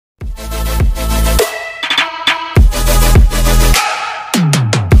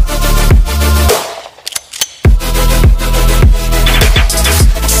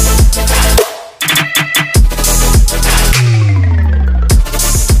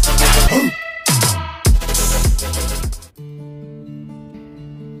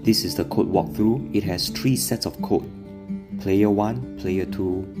This is the code walkthrough. It has 3 sets of code: player 1, player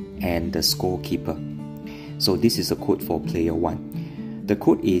 2, and the scorekeeper. So this is the code for player 1. The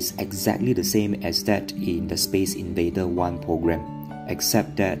code is exactly the same as that in the Space Invader 1 program,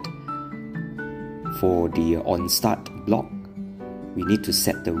 except that for the on start block, we need to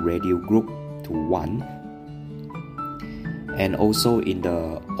set the radio group to 1. And also in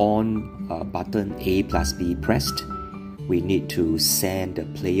the on button A plus B pressed, we need to send the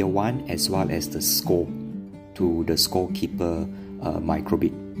player 1 as well as the score to the scorekeeper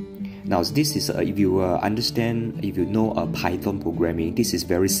microbit. Now this is, if you know Python programming, this is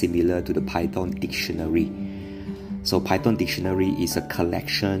very similar to the Python dictionary. So Python dictionary is a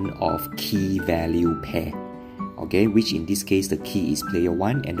collection of key value pair, okay, which in this case the key is player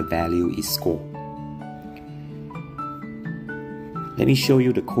 1 and the value is score. Let me show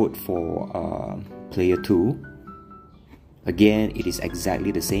you the code for player 2. Again, it is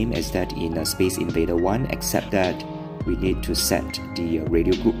exactly the same as that in Space Invader 1, except that we need to set the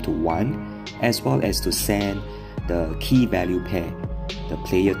radio group to 1, as well as to send the key value pair, the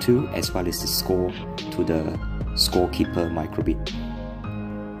player 2 as well as the score, to the scorekeeper microbit.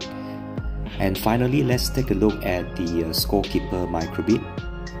 And finally, let's take a look at the scorekeeper microbit.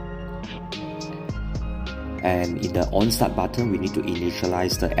 And in the on start button, we need to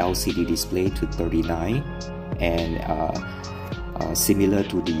initialize the LCD display to 39, and similar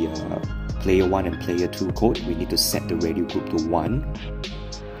to the player 1 and player 2 code, we need to set the radio group to 1.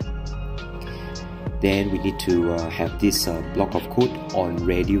 Then we need to have this block of code on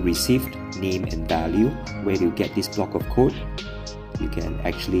radio received, name and value. Where do you get this block of code? You can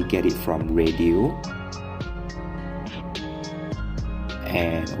actually get it from radio,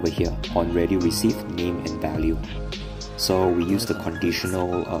 and over here on radio received, name and value. So we use the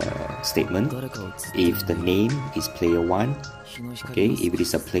conditional statement. If the name is player 1, okay, if it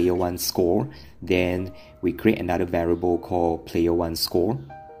is a player 1 score, then we create another variable called player 1 score,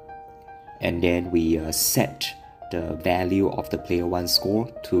 and then we set the value of the player 1 score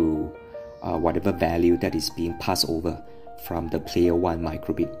to whatever value that is being passed over from the player 1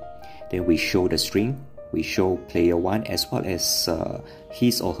 microbit. Then we show the string. We show player 1 as well as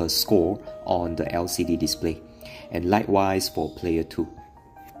his or her score on the LCD display, and likewise for player 2.